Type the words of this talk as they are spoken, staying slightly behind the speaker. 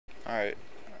Alright.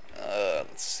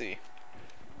 Let's see.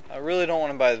 I really don't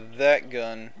want to buy that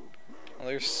gun. Well,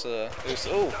 there's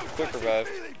oh, quick revive.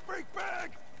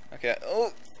 Okay.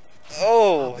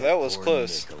 Oh, that was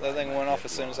close. That thing went off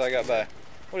as soon as I got by.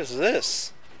 What is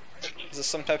this? Is this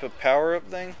some type of power-up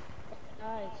thing?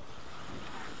 Guys.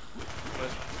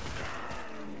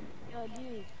 Yo,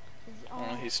 dude.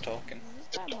 Oh, he's talking. Is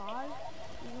this guy mod?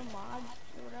 Is he mod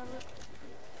or whatever?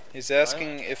 He's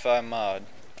asking if I mod.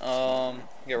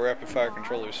 Get rapid fire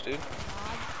controllers, dude.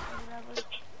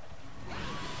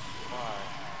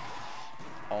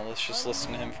 Oh, let's just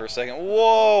listen to him for a second.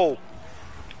 Whoa!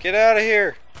 Get out of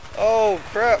here! Oh,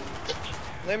 crap!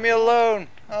 Leave me alone!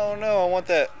 Oh no, I want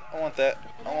that. I want that.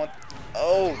 I want...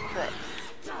 Oh, crap.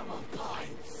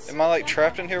 Am I like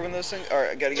trapped in here with those things?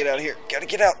 Alright, I gotta get out of here. Gotta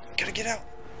get out! Gotta get out!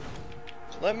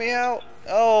 Let me out!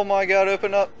 Oh my god,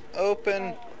 open up!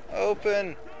 Open!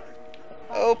 Open!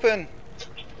 Open!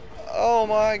 Oh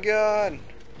my god!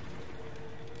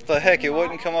 What the heck, it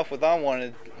wouldn't come up with I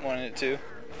wanted it to.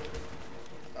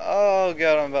 Oh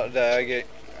god, I'm about to die.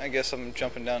 I guess I'm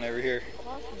jumping down over here.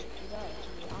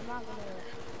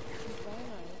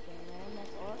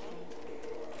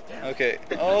 Okay.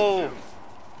 Oh!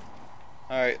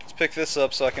 Alright, let's pick this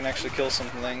up so I can actually kill some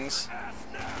things.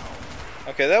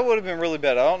 Okay, that would have been really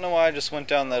bad. I don't know why I just went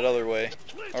down that other way.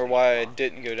 Or why I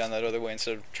didn't go down that other way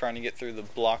instead of trying to get through the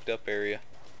blocked up area.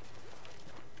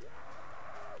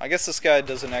 I guess this guy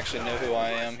doesn't actually know who I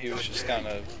am. He was just kind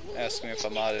of asking me if I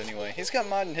modded anyway. He's got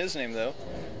mod in his name though.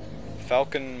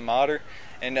 Falcon Modder.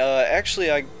 And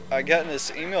actually I got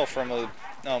this email from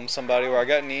somebody where I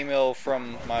got an email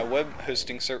from my web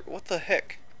hosting server. What the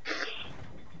heck?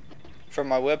 From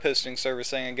my web hosting server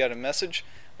saying I got a message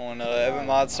on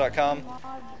evanmods.com,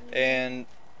 and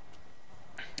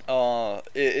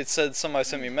it said somebody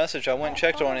sent me a message. I went and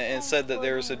checked on it and it said that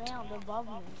there was a...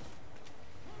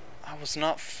 I was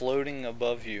not floating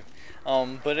above you.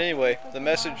 But anyway, the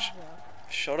message...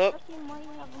 Shut up.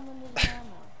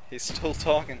 He's still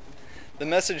talking. The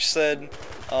message said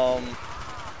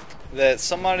that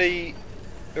somebody...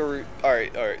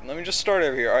 Alright, let me just start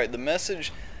over here. Alright, the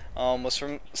message was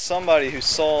from somebody who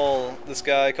saw this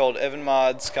guy called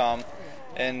evanmods.com,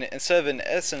 and instead of an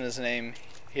S in his name,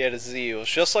 he had a Z. It was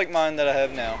just like mine that I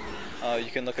have now.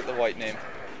 You can look at the white name.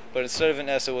 But instead of an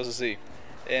S, it was a Z.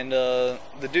 And the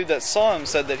dude that saw him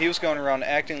said that he was going around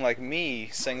acting like me,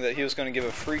 saying that he was going to give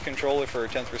a free controller for a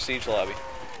 10th Prestige lobby.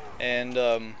 And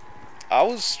I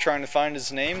was trying to find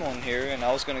his name on here, and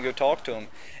I was going to go talk to him.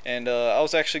 And I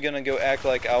was actually going to go act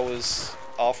like I was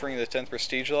offering the 10th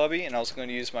Prestige lobby, and I was going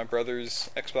to use my brother's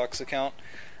Xbox account,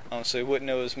 so he wouldn't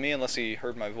know it was me unless he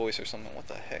heard my voice or something. What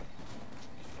the heck?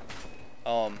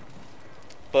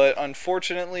 But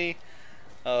unfortunately,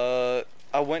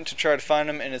 I went to try to find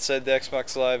him, and it said the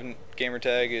Xbox Live gamer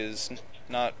tag is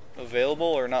not available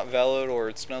or not valid, or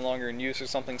it's no longer in use or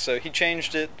something. So he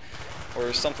changed it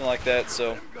or something like that.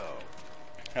 So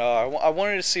I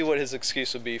wanted to see what his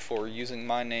excuse would be for using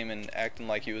my name and acting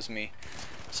like he was me.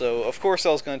 So of course I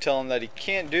was going to tell him that he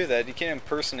can't do that. He can't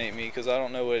impersonate me, because I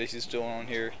don't know what he's doing on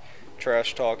here,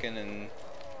 trash talking and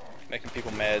making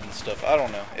people mad and stuff. I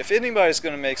don't know. If anybody's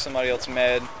going to make somebody else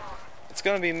mad, it's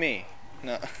going to be me.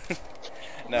 No.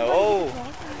 No. Oh.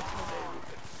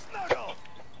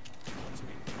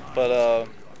 But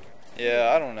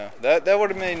yeah, I don't know. That would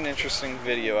have made an interesting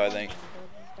video, I think.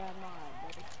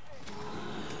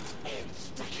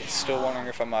 Still wondering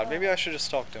if I'm mod. Maybe I should just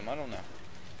talk to him. I don't know.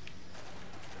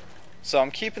 So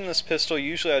I'm keeping this pistol.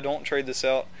 Usually I don't trade this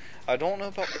out. I don't know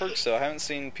about perks though. I haven't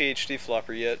seen PhD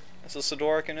Flopper yet. Is this a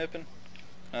door I can open?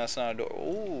 No, it's not a door.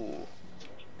 Ooh.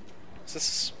 Is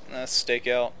this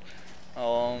stakeout?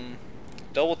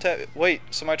 Double tap. Wait,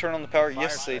 somebody turned on the power?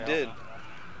 Yes, they did.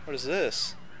 What is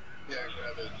this? Yeah,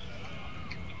 grab it.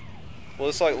 Will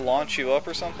this like launch you up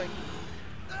or something?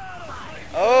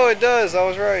 Oh, it does. I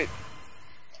was right.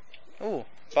 Ooh,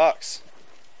 box.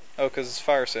 Oh, because it's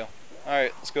fire sale.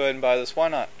 Alright, let's go ahead and buy this. Why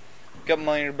not? Got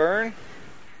money to burn.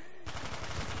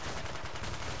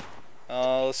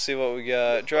 Let's see what we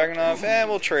got. Dragunov, and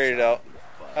we'll trade it out.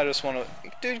 I just want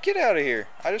to... Dude, get out of here.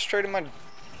 I just traded my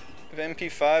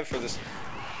MP5 for this.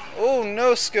 Oh,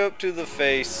 no scope to the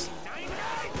face.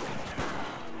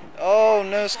 Oh,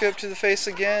 no scope to the face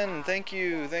again. Thank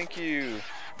you, thank you.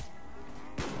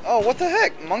 Oh, what the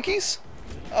heck? Monkeys?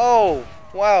 Oh,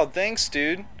 wow, thanks,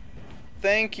 dude.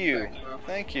 Thank you.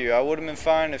 Thank you. I would have been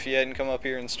fine if you hadn't come up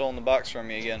here and stolen the box from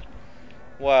me again.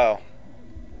 Wow.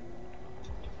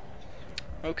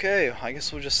 Okay, I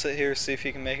guess we'll just sit here and see if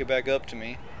he can make it back up to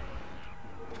me.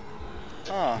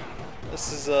 Huh.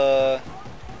 This is,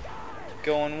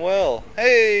 going well.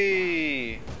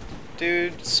 Hey!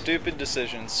 Dude, stupid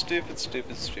decision. Stupid,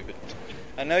 stupid, stupid.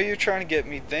 I know you're trying to get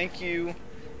me, thank you,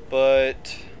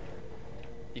 but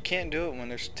you can't do it when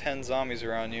there's 10 zombies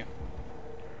around you.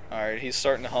 Alright, he's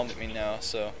starting to hump me now,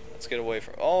 so let's get away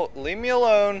from... Oh, leave me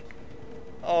alone!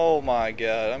 Oh my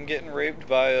god, I'm getting raped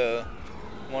by a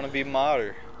wannabe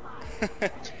modder.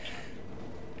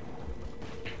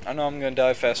 I know I'm gonna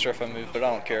die faster if I move, but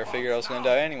I don't care. I figured I was gonna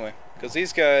die anyway. Because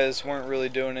these guys weren't really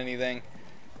doing anything.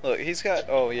 Look, he's got...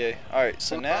 Oh, yeah. Alright,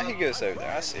 so now he goes over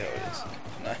there. I see how it is.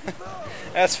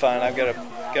 That's fine. I've got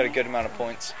a good amount of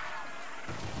points.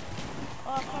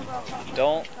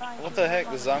 Don't... What the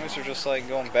heck? The zombies are just like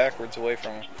going backwards away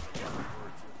from him.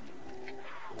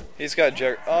 He's got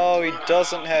Oh, he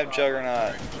doesn't have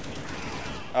Juggernaut.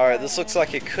 Alright, this looks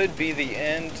like it could be the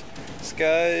end. This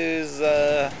guy is,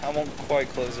 I won't quite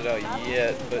close it out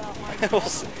yet, but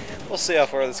we'll see how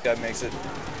far this guy makes it.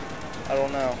 I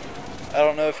don't know. I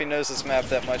don't know if he knows this map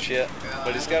that much yet,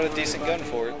 but he's got a decent gun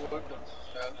for it.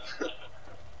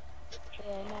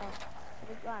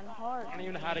 Hard. I don't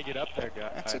even know how to get up there,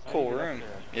 guys. That's a cool room.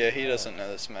 Yeah, he doesn't know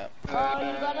this map. Oh,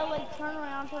 you gotta like turn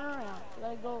around. You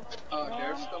gotta go.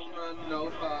 There's someone no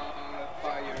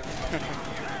fire.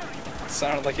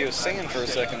 Sounded like he was singing for a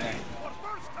second there.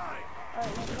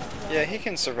 Yeah, he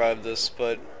can survive this,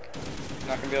 but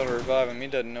not gonna be able to revive him. He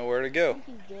doesn't know where to go. I think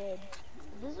he's dead.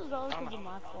 This is all because of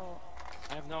my fault.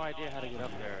 I have no idea how to get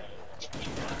up there.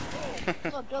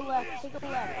 Look, go left. Take a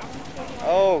left.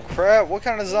 Oh crap! What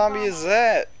kind of zombie is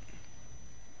that?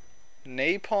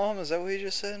 Napalm? Is that what you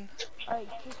just said? Alright,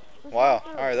 Wow.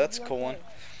 Alright, that's a cool one.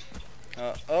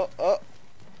 Oh. I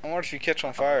wonder if you catch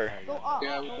on fire. Go up.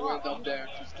 Yeah, we went up there.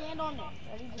 Just stand on there.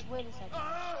 Ready? Just wait a second.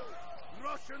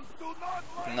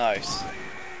 Nice.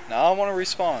 Now I want to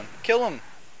respawn. Kill him!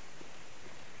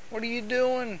 What are you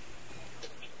doing?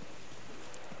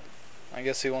 I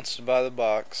guess he wants to buy the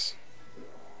box.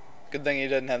 Good thing he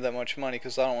doesn't have that much money,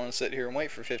 because I don't want to sit here and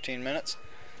wait for 15 minutes.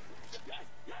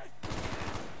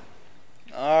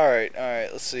 Alright,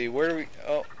 let's see. Where do we...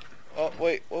 Oh,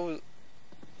 wait, what was...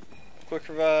 Quick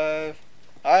revive.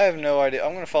 I have no idea.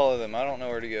 I'm going to follow them. I don't know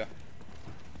where to go.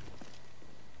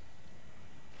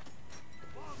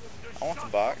 I want the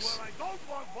box.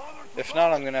 If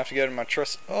not, I'm going to have to go to my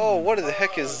trust... Oh, what the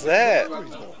heck is that?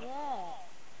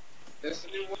 There's a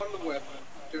new wonder weapon.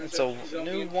 It's a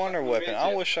new wonder weapon.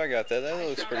 I wish I got that. That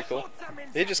looks pretty cool.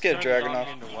 Did he just get a dragon off?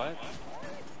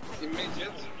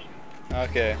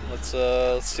 Okay, let's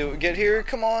see what we get here.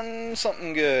 Come on,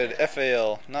 something good.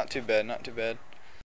 FAL. Not too bad, not too bad.